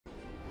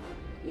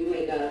You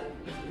wake up,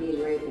 he's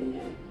raping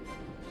you.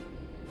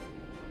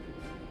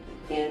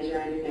 Hands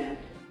are on your neck.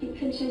 He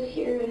pinches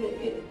here and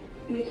it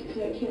makes it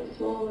so I can't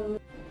swallow.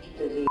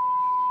 Does he?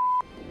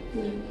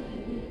 No.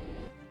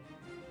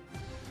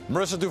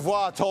 Marissa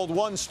Duvois told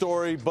one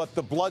story, but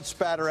the blood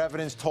spatter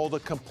evidence told a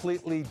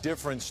completely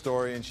different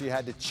story, and she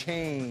had to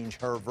change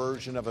her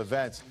version of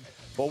events.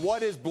 But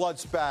what is blood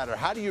spatter?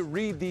 How do you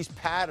read these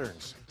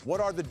patterns? What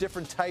are the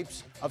different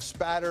types of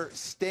spatter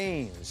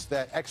stains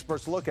that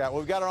experts look at? Well,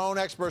 we've got our own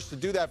experts to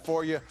do that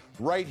for you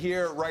right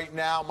here, right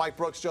now. Mike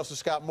Brooks, Joseph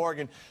Scott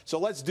Morgan. So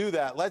let's do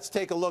that. Let's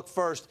take a look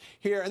first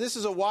here. And this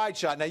is a wide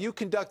shot. Now, you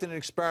conducted an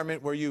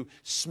experiment where you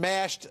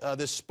smashed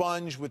this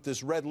sponge with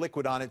this red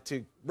liquid on it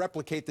to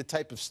replicate the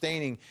type of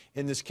staining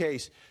in this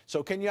case.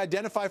 So can you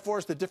identify for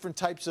us the different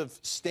types of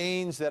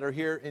stains that are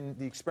here in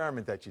the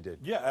experiment that you did?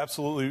 Yeah,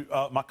 absolutely.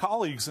 My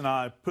colleagues and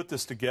I put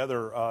this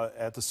together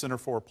at the Center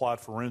for Applied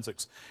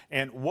Forensics.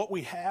 And what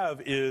we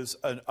have is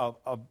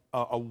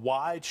a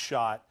wide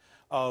shot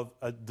of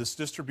this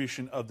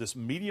distribution of this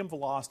medium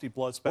velocity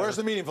blood spatter. Where's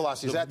the medium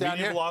velocity? Is that down here? The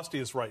medium velocity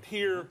is right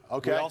here.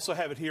 Okay. We also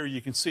have it here. You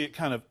can see it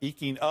kind of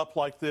eking up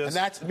like this. And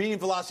that's medium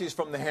velocity is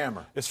from the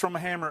hammer. It's from a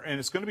hammer, and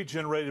it's going to be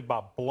generated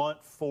by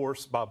blunt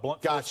force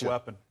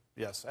weapon.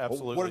 Yes,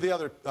 absolutely. What are the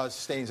other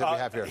stains that we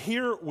have here?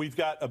 Here we've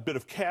got a bit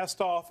of cast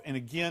off, and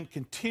again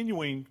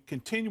continuing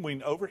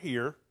over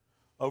here.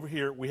 Over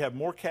here we have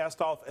more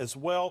cast off as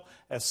well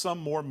as some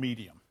more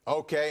medium.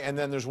 Okay, and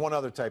then there's one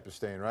other type of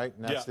stain, right?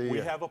 And that's we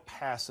have a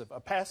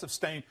passive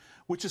stain,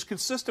 which is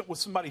consistent with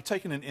somebody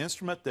taking an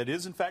instrument that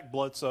is in fact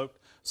blood-soaked,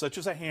 such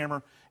as a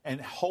hammer, and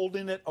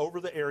holding it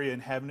over the area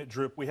and having it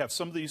drip. We have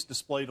some of these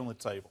displayed on the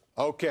table.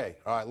 Okay,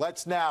 all right,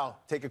 let's now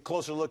take a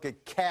closer look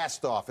at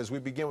cast-off as we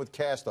begin with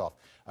cast-off.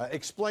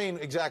 Explain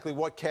exactly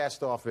what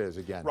cast-off is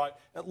again. Right,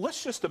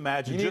 let's just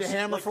imagine. You need a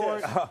hammer for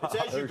it? It's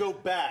as you go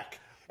back.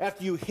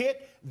 After you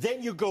hit,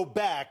 then you go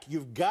back.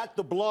 You've got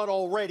the blood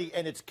already,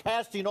 and it's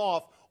casting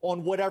off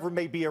on whatever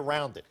may be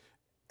around it.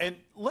 And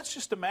let's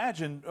just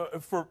imagine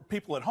for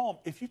people at home,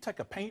 if you take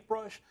a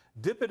paintbrush,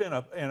 dip it in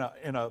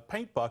a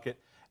paint bucket,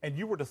 and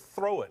you were to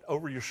throw it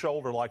over your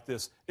shoulder like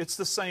this, it's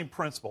the same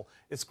principle.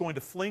 It's going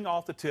to fling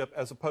off the tip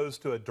as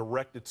opposed to a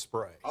directed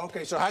spray.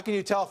 Okay, so how can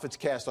you tell if it's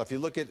cast off? You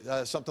look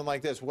at something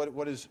like this.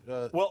 What is?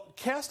 Well,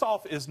 cast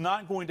off is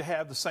not going to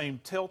have the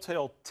same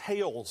telltale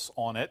tails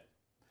on it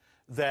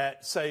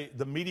that, say,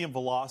 the medium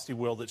velocity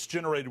will, that's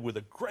generated with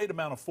a great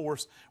amount of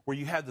force, where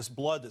you have this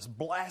blood that's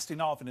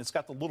blasting off and it's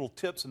got the little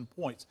tips and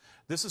points.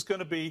 This is going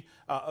to be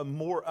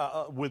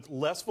with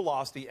less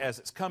velocity as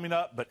it's coming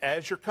up, but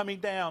as you're coming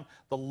down,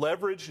 the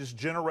leverage is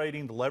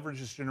generating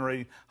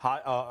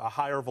a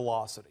higher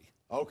velocity.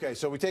 Okay,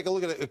 so we take a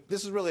look at it.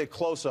 This is really a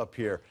close-up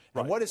here.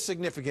 And what is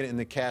significant in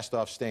the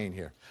cast-off stain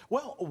here?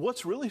 Well,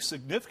 what's really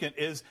significant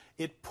is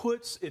it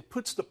puts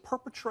the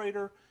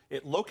perpetrator,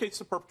 it locates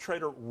the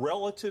perpetrator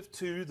relative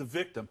to the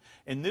victim.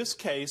 In this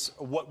case,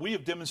 what we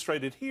have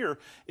demonstrated here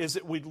is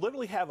that we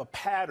literally have a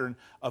pattern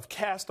of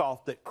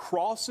cast-off that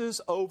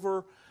crosses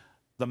over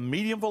the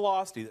medium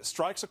velocity that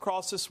strikes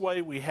across this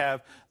way. We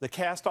have the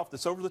cast-off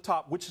that's over the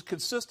top, which is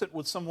consistent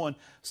with someone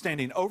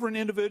standing over an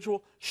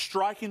individual,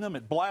 striking them,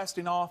 and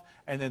blasting off,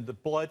 and then the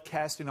blood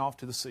casting off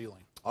to the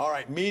ceiling. All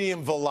right,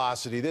 medium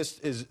velocity. This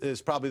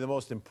is probably the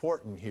most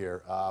important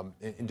here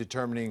in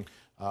determining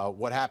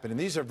what happened. And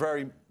these are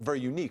very, very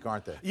unique,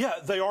 aren't they? Yeah,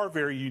 they are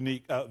very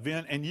unique,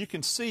 Vin. And you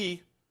can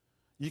see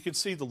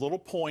the little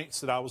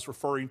points that I was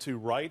referring to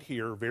right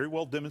here, very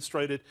well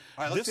demonstrated.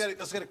 All right,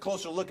 let's get a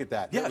closer look at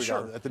that. Yeah,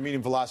 sure. At the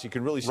medium velocity, you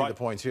can really see the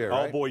points here,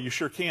 right? Oh, boy, you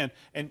sure can.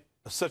 And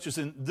such as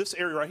in this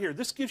area right here,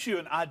 this gives you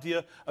an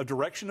idea of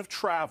direction of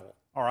travel.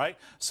 All right,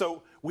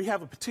 so we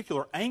have a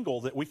particular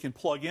angle that we can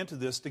plug into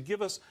this to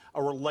give us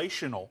a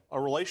relationship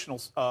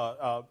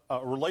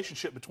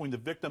between the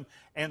victim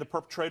and the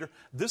perpetrator.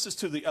 This is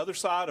to the other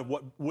side of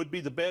what would be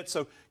the bed.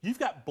 So you've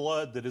got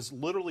blood that is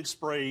literally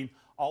spraying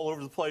all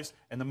over the place.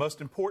 And the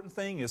most important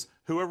thing is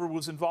whoever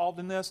was involved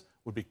in this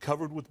would be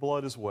covered with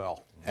blood as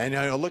well. And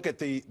look at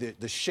the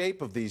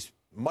shape of these.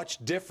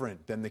 Much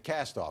different than the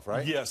cast-off,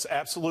 right? Yes,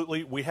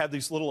 absolutely. We have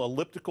these little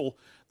elliptical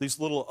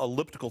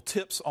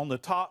tips on the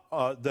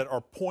top that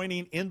are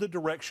pointing in the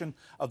direction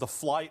of the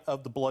flight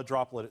of the blood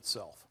droplet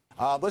itself.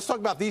 Let's talk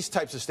about these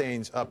types of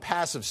stains,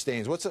 passive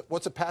stains. What's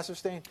a passive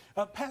stain?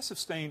 A passive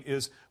stain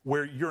is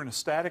where you're in a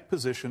static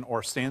position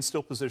or a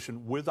standstill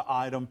position with the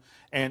item,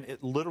 and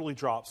it literally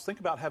drops. Think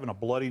about having a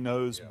bloody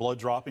nose, blood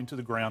dropping to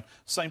the ground.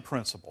 Same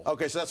principle.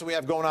 Okay, so that's what we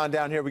have going on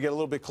down here. We get a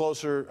little bit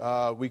closer.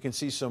 We can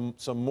see some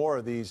more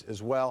of these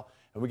as well.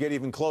 And we get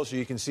even closer.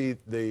 You can see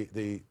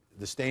the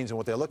stains and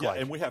what they look like.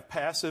 And we have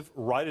passive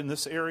right in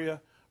this area.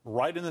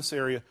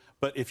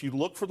 But if you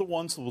look for the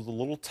ones with the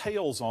little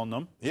tails on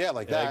them. Yeah,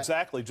 like that.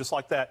 Exactly, just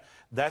like that.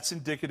 That's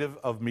indicative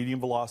of medium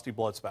velocity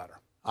blood spatter.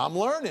 I'm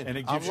learning. And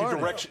it gives you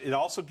direction. It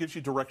also gives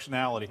you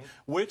directionality,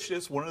 which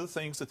is one of the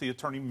things that the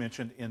attorney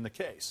mentioned in the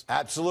case.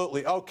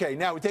 Absolutely. Okay,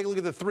 now we take a look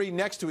at the three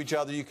next to each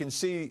other. You can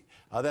see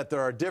that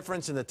there are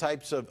difference in the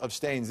types of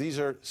stains.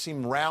 These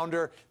seem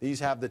rounder. These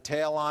have the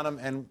tail on them.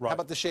 And how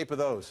about the shape of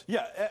those?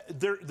 Yeah,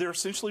 they're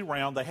essentially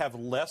round. They have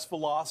less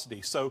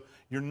velocity, so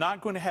you're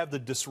not going to have the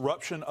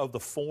disruption of the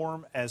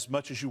form as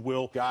much as you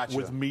will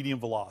with medium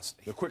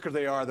velocity. The quicker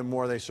they are, the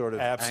more they sort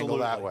of angle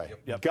that way.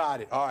 Yep.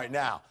 Got it. All right,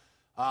 now.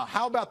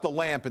 How about the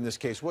lamp in this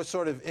case? What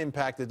sort of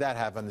impact did that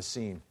have on the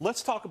scene?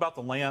 Let's talk about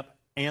the lamp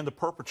and the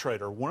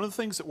perpetrator. One of the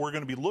things that we're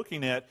going to be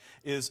looking at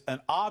is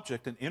an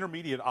object, an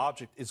intermediate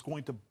object, is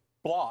going to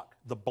block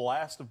the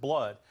blast of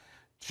blood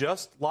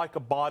just like a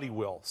body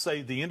will.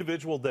 Say the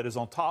individual that is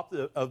on top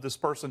of this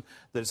person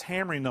that is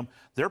hammering them,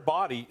 their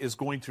body is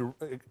going to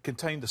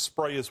contain the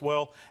spray as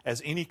well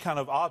as any kind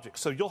of object.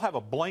 So you'll have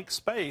a blank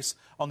space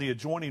on the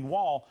adjoining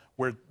wall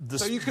where this...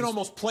 So you can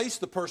almost place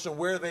the person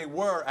where they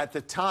were at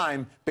the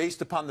time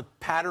based upon the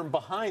pattern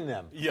behind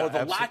them. Yeah, or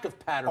the lack of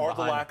pattern behind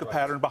them. Or the lack of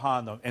pattern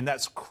behind them. And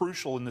that's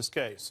crucial in this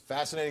case.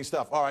 Fascinating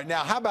stuff. All right,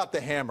 now how about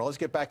the hammer? Let's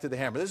get back to the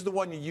hammer. This is the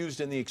one you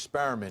used in the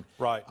experiment.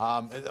 Right.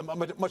 A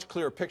much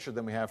clearer picture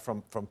than we have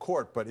from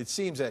court, but it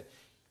seems that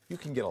you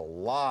can get a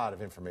lot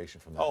of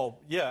information from that. Oh,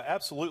 yeah,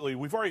 absolutely.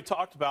 We've already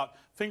talked about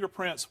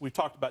fingerprints. We've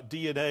talked about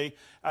DNA,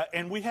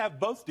 and we have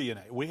both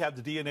DNA. We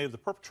have the DNA of the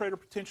perpetrator,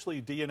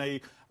 potentially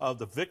DNA of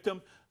the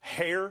victim.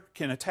 Hair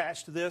can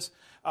attach to this.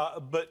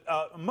 But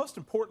most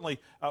importantly,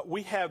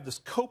 we have this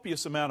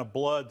copious amount of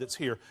blood that's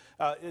here.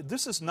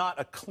 This is not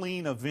a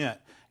clean event.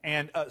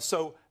 And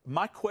so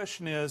my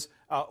question is,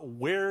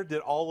 where did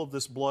all of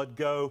this blood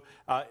go?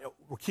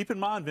 Keep in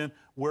mind, Ben,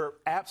 we're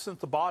absent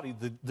the body.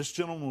 This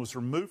gentleman was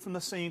removed from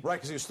the scene. Right,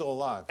 because he was still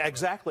alive.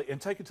 Exactly,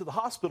 and taken to the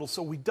hospital.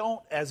 So we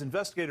don't, as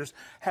investigators,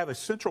 have a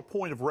central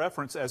point of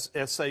reference as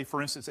say,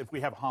 for instance, if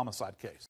we have a homicide case.